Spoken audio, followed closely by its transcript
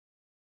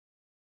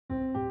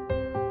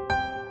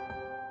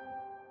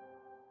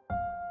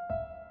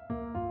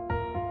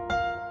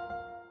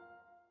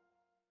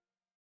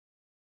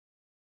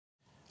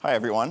Hi,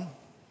 everyone.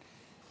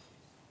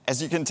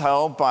 As you can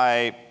tell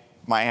by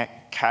my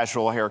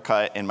casual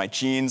haircut and my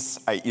jeans,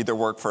 I either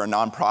work for a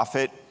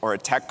nonprofit or a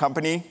tech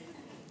company,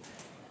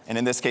 and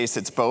in this case,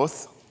 it's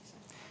both.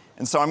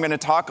 And so I'm going to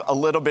talk a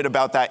little bit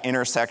about that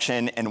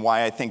intersection and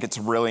why I think it's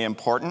really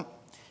important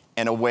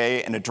and a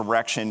way and a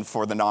direction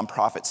for the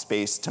nonprofit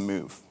space to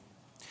move.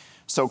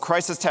 So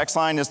Crisis Text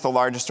Line is the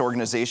largest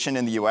organization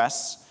in the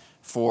US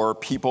for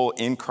people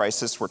in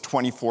crisis. We're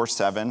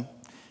 24/7,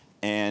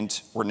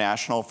 and we're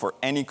national for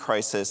any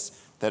crisis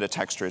that a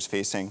texter is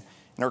facing.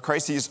 And our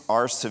crises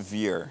are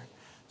severe.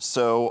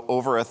 So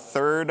over a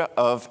third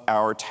of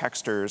our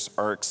texters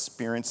are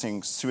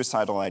experiencing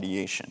suicidal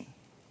ideation.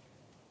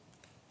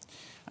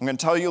 I'm going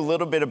to tell you a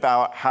little bit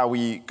about how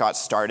we got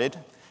started.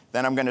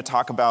 Then I'm going to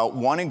talk about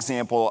one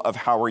example of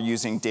how we're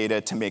using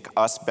data to make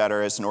us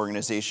better as an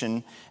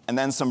organization, and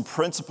then some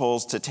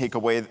principles to take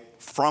away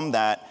from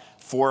that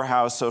for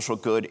how social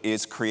good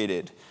is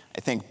created. I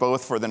think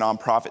both for the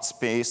nonprofit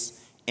space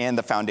and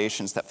the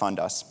foundations that fund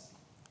us.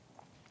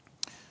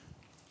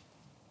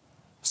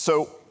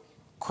 So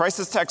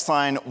Crisis Text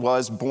Line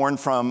was born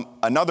from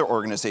another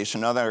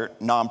organization, another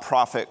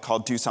nonprofit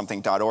called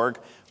DoSomething.org,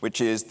 which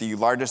is the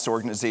largest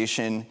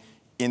organization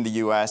in the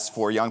US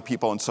for young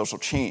people and social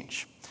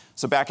change.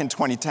 So back in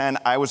 2010,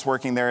 I was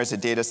working there as a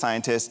data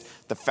scientist.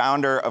 The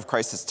founder of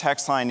Crisis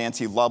Text Line,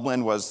 Nancy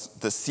Lublin, was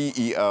the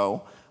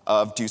CEO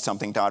of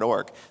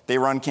DoSomething.org. They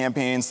run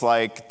campaigns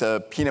like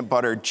the Peanut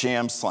Butter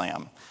Jam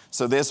Slam.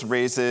 So this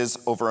raises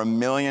over 1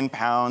 million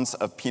pounds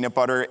of peanut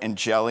butter and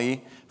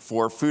jelly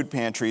for food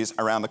pantries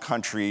around the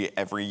country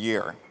every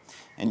year.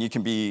 And you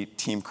can be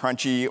Team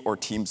Crunchy or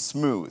Team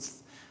Smooth.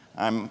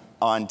 I'm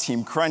on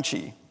Team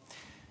Crunchy.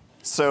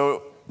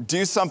 So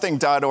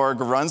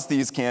DoSomething.org runs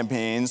these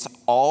campaigns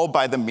all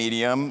by the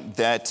medium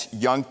that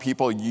young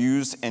people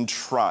use and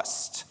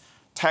trust,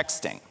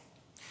 texting.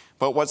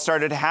 But what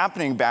started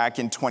happening back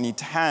in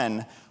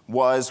 2010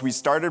 was we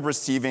started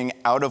receiving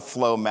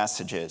out-of-flow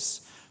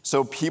messages.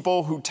 So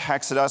people who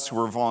texted us who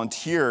were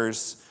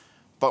volunteers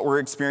but were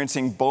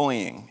experiencing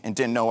bullying and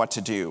didn't know what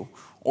to do,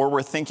 or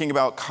were thinking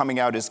about coming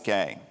out as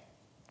gay.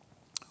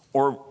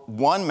 Or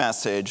one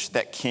message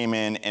that came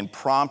in and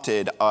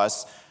prompted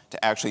us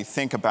to actually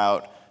think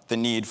about the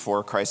need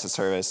for crisis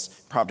service,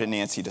 prompted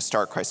Nancy to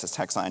start Crisis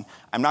Text Line.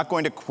 I'm not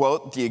going to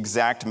quote the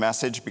exact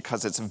message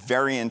because it's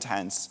very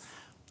intense,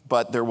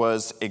 but there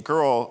was a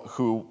girl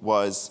who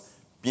was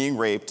being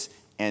raped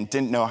and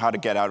didn't know how to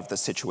get out of the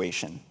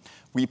situation.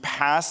 We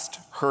passed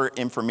her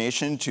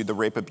information to the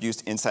Rape,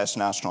 Abuse, Incest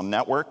National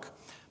Network,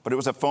 but it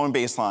was a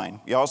phone-based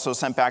line. We also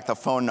sent back the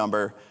phone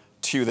number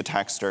to the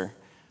texter,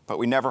 but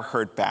we never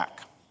heard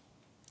back.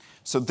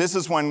 So this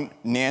is when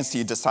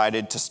Nancy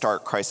decided to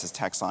start Crisis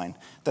Text Line,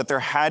 that there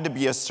had to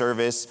be a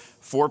service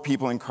for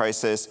people in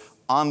crisis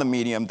on the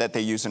medium that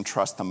they use and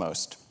trust the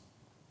most.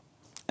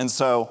 And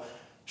so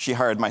she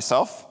hired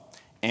myself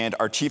and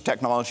our chief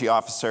technology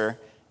officer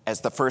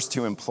as the first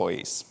 2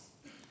 employees.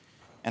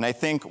 And I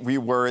think we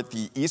were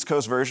the East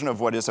Coast version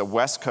of what is a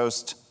West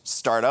Coast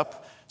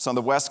startup. So on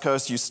the West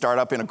Coast, you start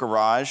up in a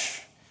garage.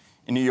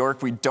 In New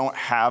York, we don't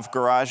have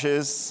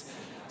garages.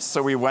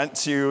 So we went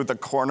to the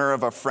corner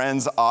of a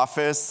friend's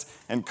office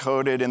and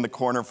coded in the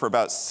corner for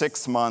about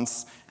 6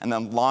 months, and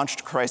then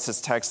launched Crisis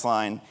Text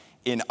Line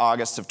in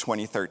August of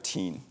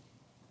 2013.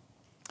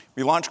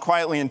 We launched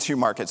quietly in 2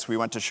 markets. We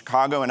went to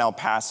Chicago and El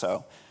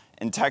Paso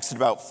and texted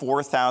about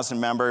 4,000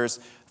 members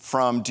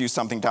from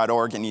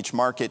DoSomething.org in each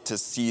market to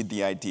seed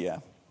the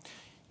idea.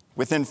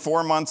 Within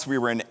 4 months, we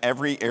were in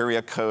every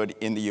area code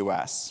in the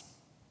US.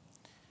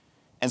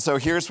 And so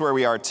here's where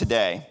we are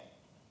today.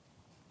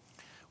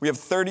 We have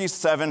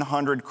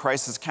 3,700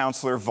 crisis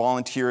counselor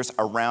volunteers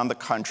around the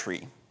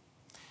country.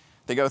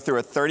 They go through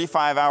a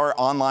 35-hour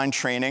online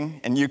training,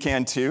 and you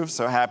can too,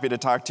 so happy to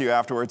talk to you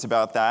afterwards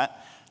about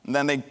that. And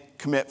then they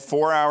commit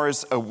 4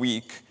 hours a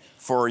week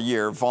for a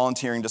year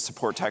volunteering to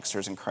support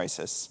texters in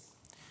crisis.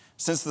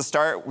 Since the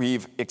start,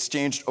 we've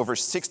exchanged over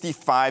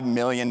 65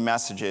 million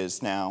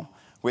messages now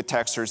with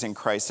texters in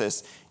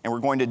crisis, and we're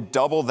going to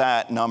double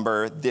that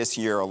number this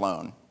year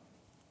alone.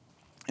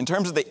 In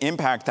terms of the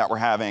impact that we're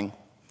having,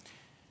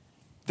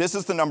 this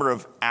is the number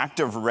of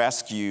active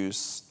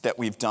rescues that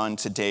we've done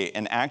to date.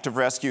 An active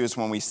rescue is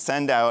when we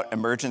send out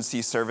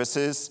emergency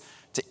services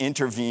to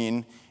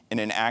intervene in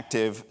an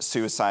active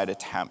suicide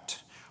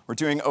attempt. We're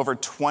doing over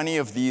 20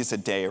 of these a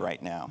day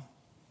right now.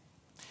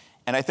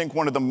 And I think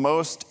one of the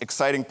most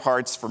exciting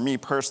parts for me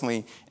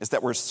personally is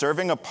that we're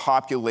serving a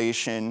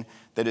population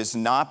that is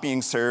not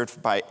being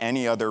served by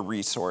any other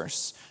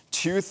resource.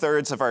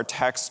 2/3 of our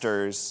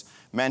texters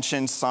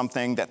mentioned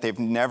something that they've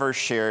never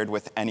shared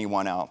with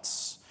anyone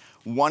else.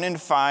 1 in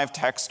 5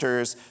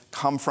 texters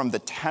come from the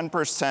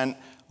 10%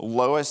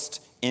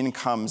 lowest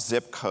income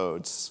zip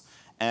codes.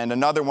 And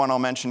another one I'll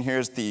mention here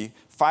is the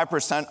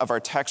 5% of our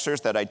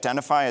texters that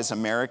identify as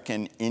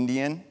American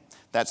Indian.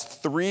 That's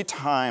 3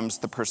 times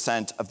the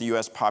percent of the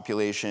US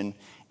population.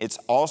 It's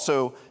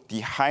also the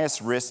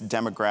highest risk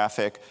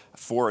demographic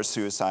for a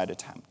suicide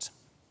attempt.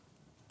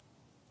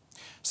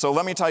 So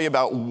let me tell you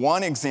about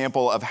one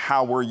example of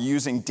how we're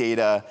using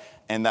data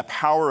and the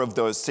power of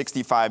those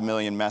 65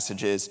 million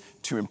messages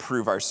to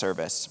improve our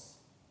service.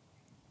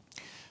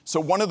 So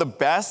one of the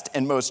best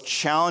and most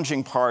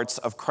challenging parts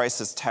of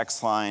Crisis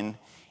Text Line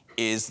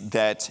is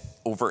that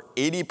over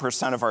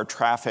 80% of our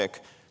traffic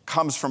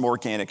comes from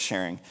organic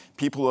sharing.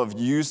 People who have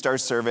used our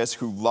service,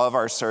 who love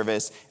our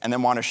service, and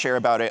then want to share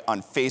about it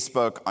on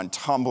Facebook, on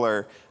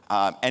Tumblr,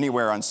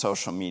 anywhere on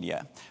social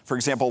media. For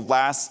example,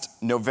 last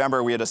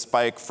November, we had a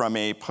spike from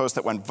a post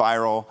that went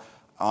viral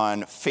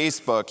on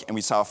Facebook, and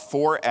we saw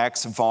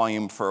 4x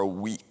volume for a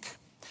week.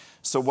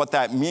 So what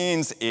that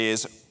means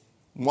is,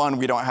 one,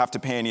 we don't have to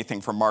pay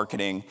anything for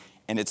marketing,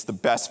 and it's the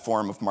best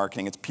form of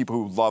marketing. It's people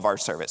who love our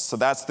service. So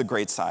that's the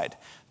great side.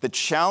 The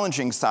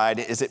challenging side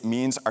is it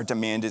means our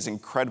demand is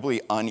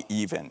incredibly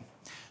uneven.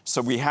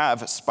 So we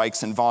have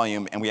spikes in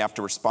volume, and we have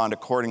to respond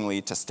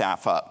accordingly to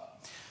staff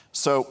up.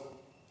 So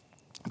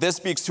this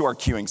speaks to our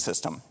queuing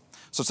system.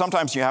 So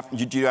sometimes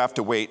you do have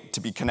to wait to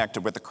be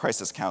connected with a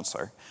crisis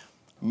counselor.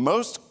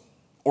 Most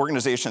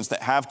organizations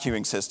that have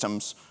queuing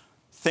systems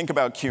think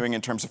about queuing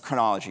in terms of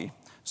chronology.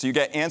 So you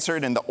get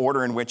answered in the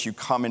order in which you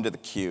come into the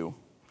queue.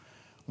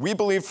 We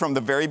believe from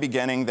the very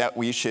beginning that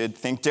we should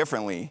think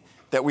differently,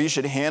 that we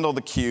should handle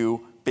the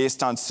queue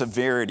based on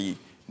severity,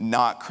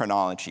 not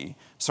chronology.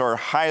 So our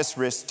highest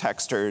risk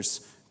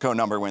texters go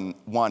number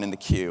one in the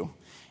queue.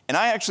 And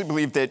I actually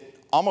believe that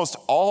almost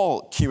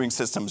all queuing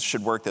systems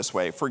should work this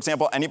way. For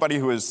example, anybody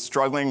who is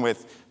struggling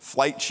with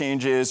flight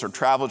changes or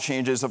travel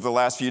changes over the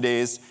last few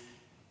days,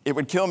 it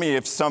would kill me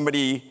if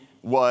somebody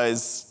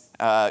was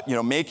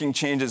making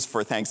changes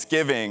for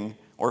Thanksgiving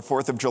or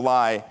 4th of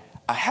July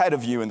ahead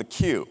of you in the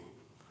queue.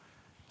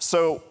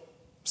 So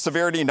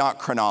severity, not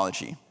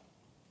chronology.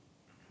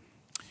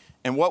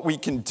 And what we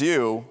can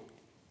do,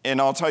 and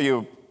I'll tell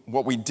you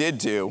what we did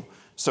do.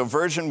 So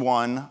version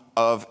 1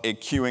 of a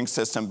queuing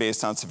system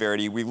based on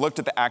severity, we looked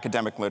at the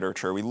academic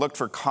literature. We looked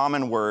for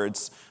common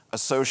words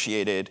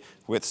associated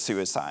with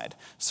suicide.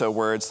 So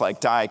words like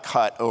die,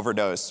 cut,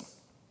 overdose.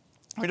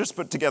 We just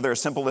put together a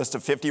simple list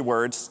of 50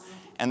 words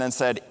and then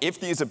said, if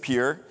these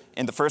appear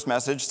in the first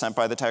message sent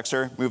by the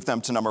texter, move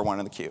them to number 1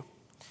 in the queue.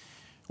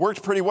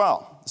 Worked pretty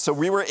well. So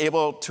we were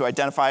able to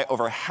identify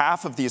over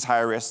half of these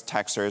high-risk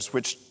texters,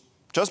 which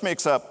just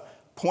makes up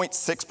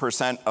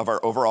 0.6% of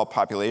our overall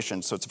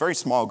population, so it's a very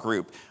small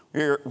group.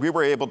 We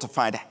were able to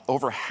find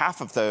over half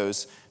of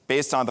those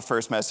based on the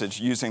first message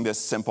using this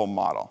simple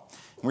model.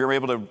 We were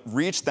able to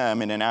reach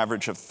them in an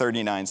average of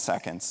 39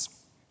 seconds.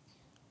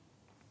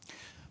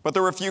 But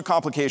there were a few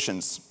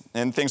complications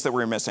and things that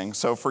we were missing.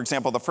 So for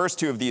example, the first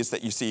 2 of these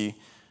that you see,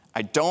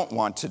 I don't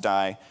want to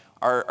die,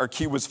 our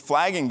queue was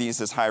flagging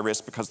these as high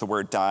risk because the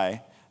word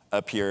die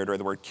appeared or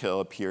the word kill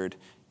appeared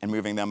and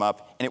moving them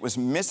up. And it was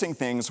missing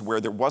things where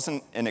there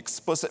wasn't an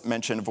explicit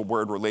mention of a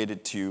word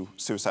related to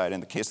suicide, in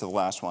the case of the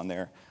last one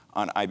there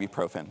on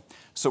ibuprofen.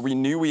 So we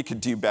knew we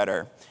could do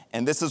better.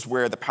 And this is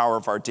where the power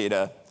of our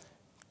data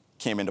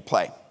came into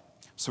play.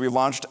 So we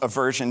launched a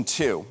version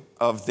 2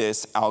 of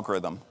this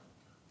algorithm.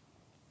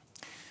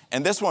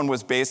 And this one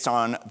was based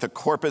on the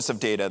corpus of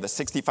data, the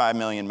 65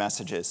 million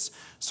messages.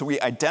 So we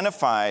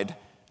identified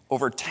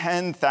over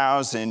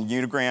 10,000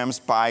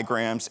 unigrams,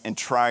 bigrams, and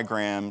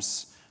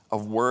trigrams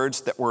of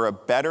words that were a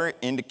better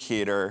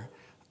indicator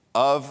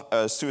of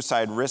a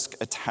suicide risk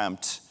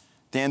attempt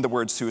than the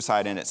word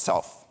suicide in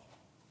itself.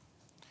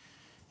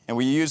 And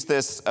we used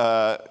this,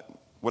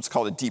 what's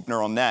called a deep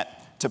neural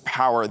net, to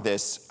power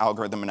this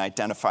algorithm and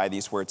identify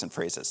these words and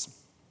phrases.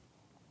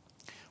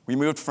 We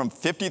moved from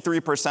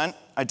 53%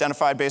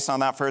 identified based on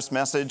that first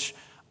message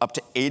up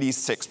to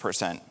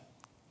 86%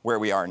 where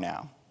we are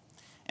now,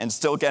 and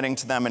still getting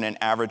to them in an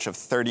average of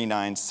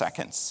 39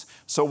 seconds.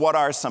 So what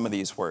are some of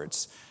these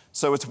words?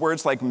 So it's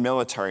words like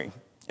military.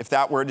 If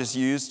that word is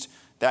used,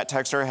 that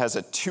texter has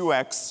a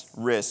 2x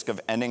risk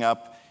of ending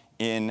up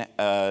in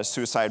a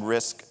suicide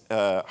risk,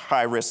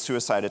 high-risk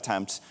suicide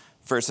attempt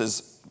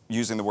versus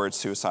using the word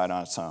suicide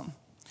on its own.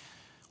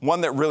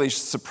 One that really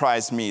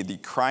surprised me, the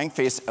crying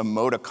face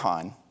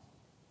emoticon,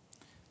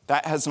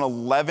 that has an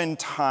 11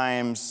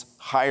 times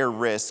higher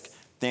risk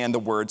than the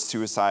word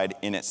suicide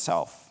in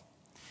itself.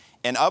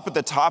 And up at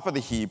the top of the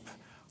heap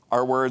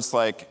are words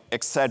like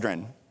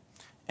Excedrin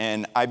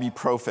and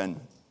ibuprofen.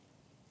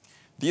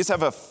 These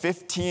have a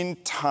 15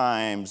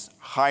 times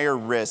higher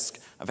risk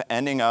of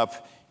ending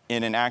up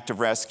in an active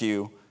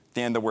rescue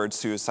than the word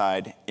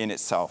suicide in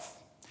itself.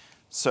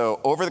 So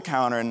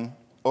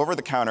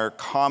over-the-counter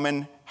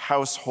common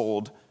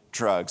household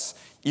drugs,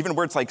 even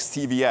words like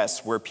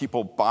CVS, where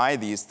people buy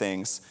these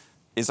things,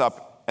 is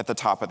up at the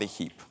top of the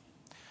heap.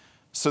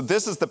 So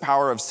this is the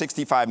power of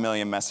 65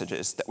 million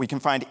messages, that we can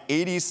find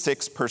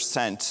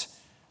 86%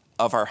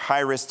 of our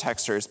high-risk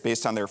texters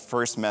based on their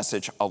first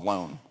message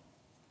alone.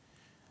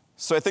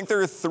 So I think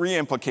there are 3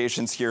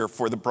 implications here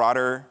for the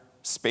broader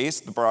space,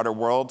 the broader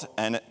world,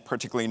 and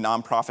particularly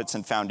nonprofits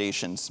and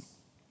foundations.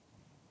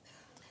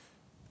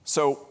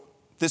 So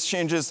this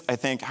changes, I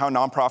think, how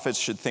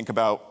nonprofits should think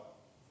about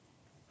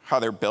how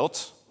they're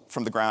built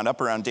from the ground up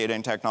around data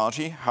and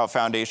technology, how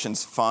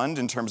foundations fund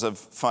in terms of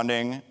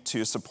funding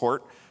to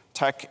support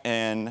tech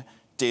and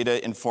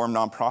data-informed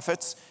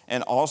nonprofits,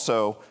 and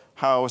also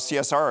how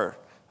CSR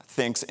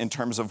thinks in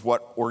terms of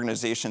what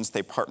organizations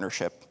they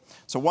partnership.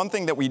 So one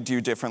thing that we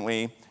do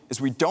differently is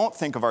we don't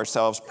think of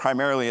ourselves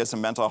primarily as a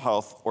mental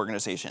health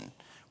organization.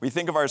 We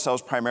think of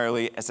ourselves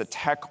primarily as a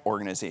tech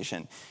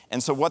organization.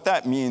 And so what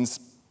that means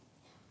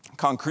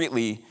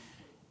concretely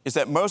is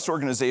that most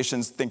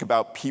organizations think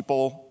about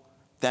people,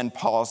 then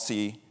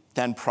policy,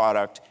 then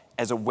product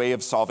as a way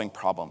of solving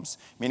problems,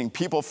 meaning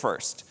people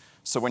first.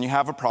 So when you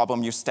have a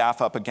problem, you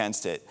staff up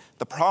against it.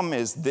 The problem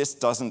is this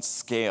doesn't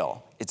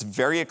scale. It's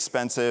very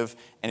expensive,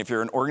 and if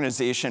you're an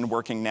organization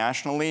working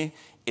nationally,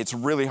 it's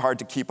really hard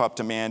to keep up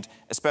demand,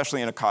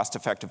 especially in a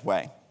cost-effective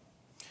way.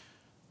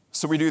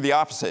 So we do the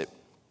opposite.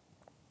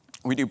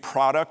 We do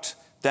product,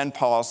 then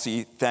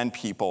policy, then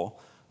people.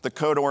 The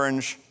Code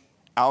Orange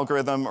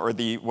algorithm, or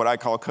what I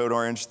call Code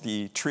Orange,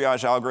 the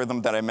triage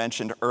algorithm that I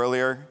mentioned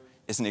earlier,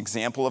 is an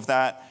example of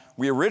that.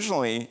 We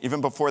originally,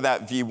 even before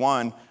that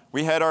V1,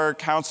 we had our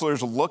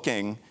counselors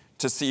looking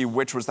to see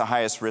which was the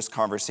highest risk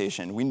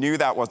conversation. We knew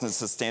that wasn't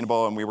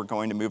sustainable and we were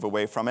going to move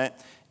away from it.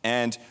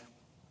 And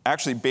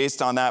actually,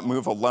 based on that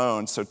move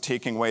alone, so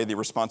taking away the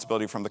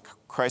responsibility from the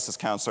crisis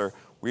counselor,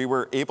 we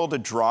were able to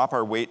drop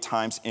our wait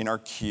times in our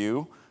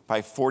queue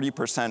by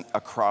 40%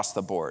 across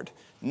the board.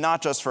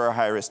 Not just for our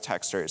high-risk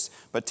texters,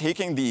 but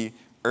taking the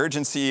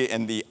urgency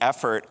and the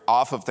effort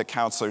off of the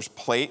counselor's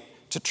plate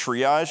to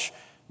triage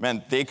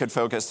meant they could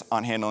focus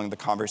on handling the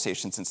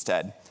conversations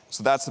instead.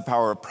 So that's the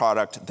power of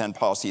product, then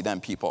policy,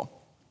 then people.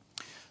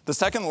 The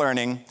second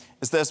learning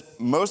is this: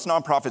 most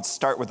nonprofits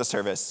start with a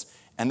service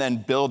and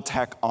then build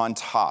tech on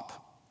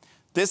top.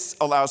 This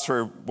allows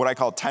for what I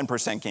call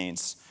 10%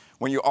 gains.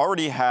 When you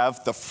already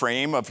have the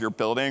frame of your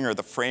building or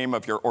the frame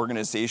of your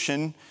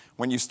organization,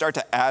 when you start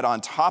to add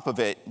on top of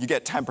it, you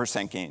get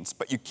 10% gains,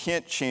 but you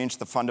can't change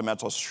the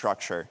fundamental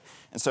structure.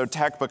 And so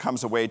tech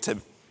becomes a way to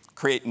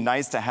create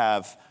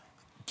nice-to-have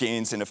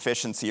gains in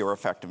efficiency or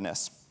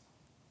effectiveness.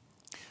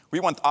 We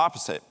went the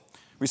opposite.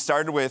 We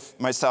started with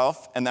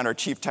myself and then our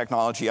chief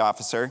technology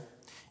officer,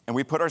 and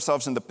we put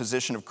ourselves in the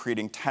position of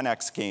creating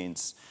 10x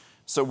gains.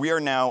 So we are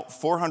now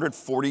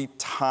 440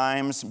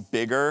 times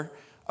bigger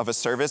of a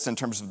service in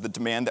terms of the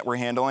demand that we're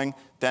handling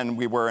than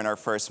we were in our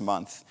first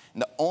month.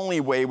 And the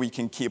only way we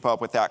can keep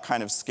up with that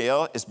kind of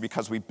scale is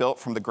because we built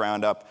from the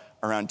ground up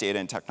around data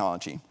and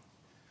technology.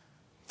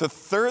 The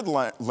third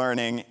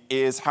learning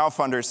is how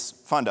funders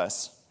fund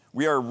us.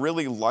 We are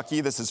really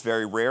lucky, this is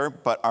very rare,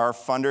 but our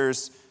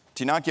funders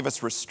do not give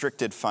us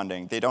restricted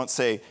funding. They don't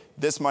say,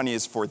 this money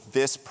is for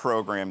this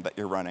program that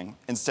you're running.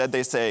 Instead,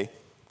 they say,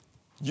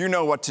 you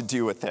know what to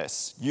do with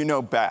this. You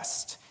know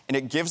best. And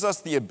it gives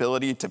us the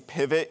ability to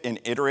pivot and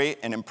iterate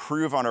and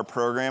improve on our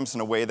programs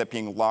in a way that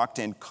being locked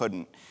in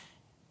couldn't.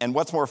 And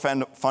what's more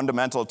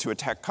fundamental to a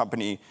tech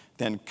company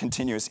than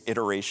continuous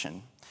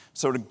iteration?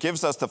 So it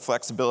gives us the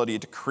flexibility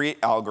to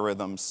create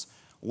algorithms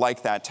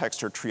like that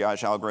text or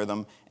triage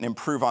algorithm and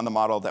improve on the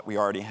model that we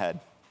already had.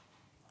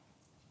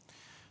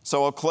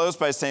 So I'll close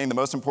by saying the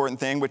most important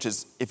thing, which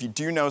is if you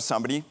do know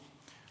somebody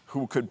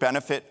who could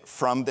benefit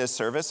from this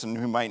service and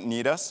who might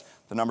need us,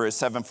 the number is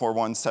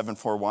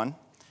 741-741,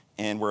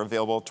 and we're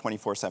available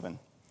 24/7.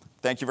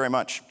 Thank you very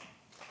much.